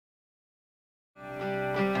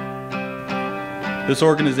This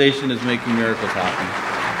organization is making miracles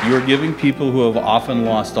happen. You are giving people who have often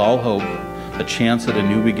lost all hope a chance at a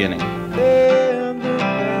new beginning.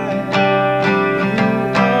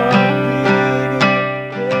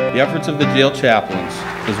 The efforts of the jail chaplains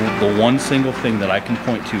is the one single thing that I can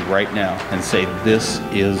point to right now and say this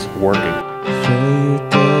is working. Failure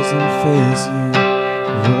doesn't faze you,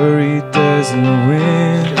 worry doesn't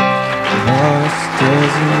win, loss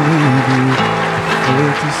doesn't leave you,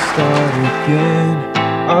 afraid to start again.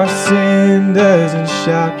 Our sin doesn't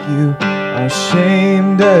shock you, our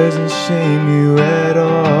shame doesn't shame you at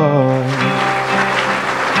all.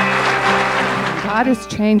 God is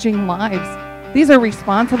changing lives. These are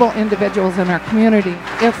responsible individuals in our community.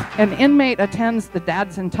 If an inmate attends the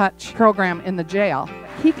Dads in Touch program in the jail,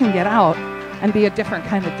 he can get out and be a different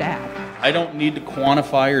kind of dad. I don't need to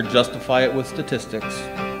quantify or justify it with statistics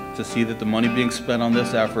to see that the money being spent on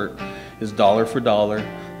this effort is dollar for dollar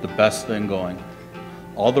the best thing going.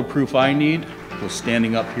 All the proof I need was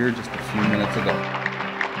standing up here just a few minutes ago.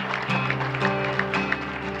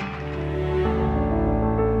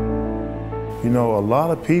 You know, a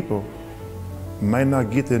lot of people might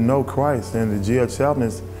not get to know Christ, and the jail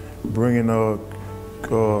chaplains bringing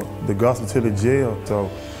the gospel to the jail. So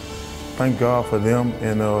thank God for them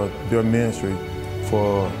and their ministry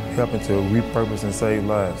for helping to repurpose and save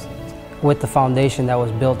lives. With the foundation that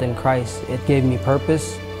was built in Christ, it gave me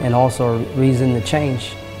purpose and also a reason to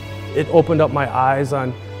change. It opened up my eyes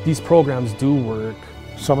on these programs do work.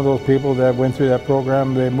 Some of those people that went through that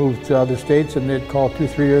program, they moved to other states and they'd call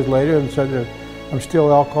 2-3 years later and said that I'm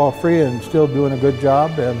still alcohol free and still doing a good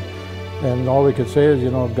job, and all we could say is, you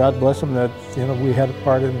know, God bless them that, you know, we had a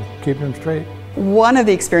part in keeping them straight. One of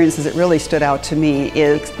the experiences that really stood out to me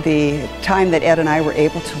is the time that Ed and I were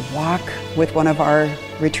able to walk with one of our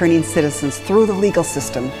returning citizens through the legal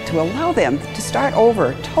system to allow them to start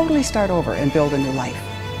over, totally start over and build a new life.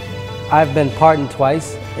 I've been pardoned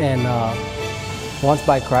twice, and once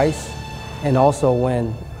by Christ, and also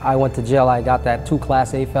when I went to jail, I got that 2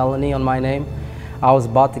 Class A felony on my name. I was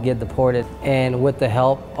about to get deported, and with the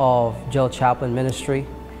help of jail chaplain ministry,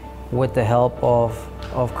 with the help of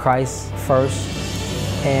Christ first,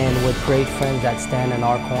 and with great friends that stand in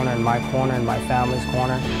our corner, in my corner, in my family's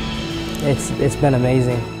corner, it's been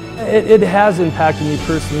amazing. It has impacted me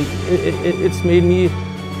personally. It's made me,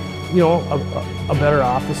 you know, a better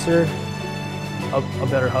officer, a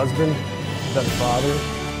better husband, a better father.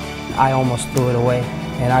 I almost threw it away,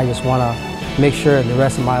 and I just want to make sure the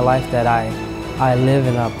rest of my life that I live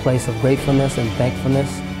in a place of gratefulness and thankfulness,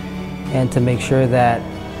 and to make sure that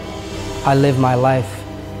I live my life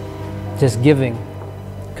just giving,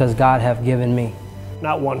 because God have given me.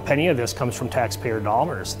 Not one penny of this comes from taxpayer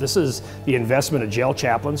dollars. This is the investment of jail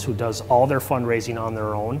chaplains who does all their fundraising on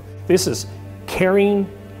their own. This is caring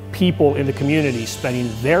people in the community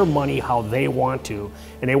spending their money how they want to,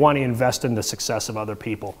 and they want to invest in the success of other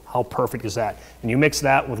people. How perfect is that? And you mix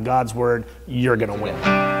that with God's word, you're going to win.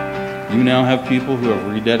 You now have people who have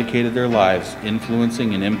rededicated their lives,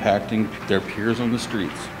 influencing and impacting their peers on the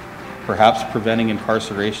streets, perhaps preventing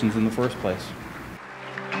incarcerations in the first place.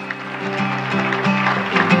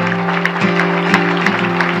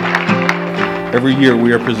 Every year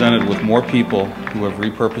we are presented with more people who have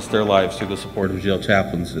repurposed their lives through the support of jail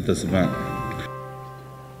chaplains at this event.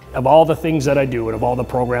 Of all the things that I do and of all the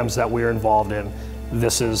programs that we're involved in,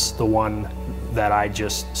 this is the one that I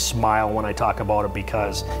just smile when I talk about it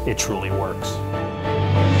because it truly works.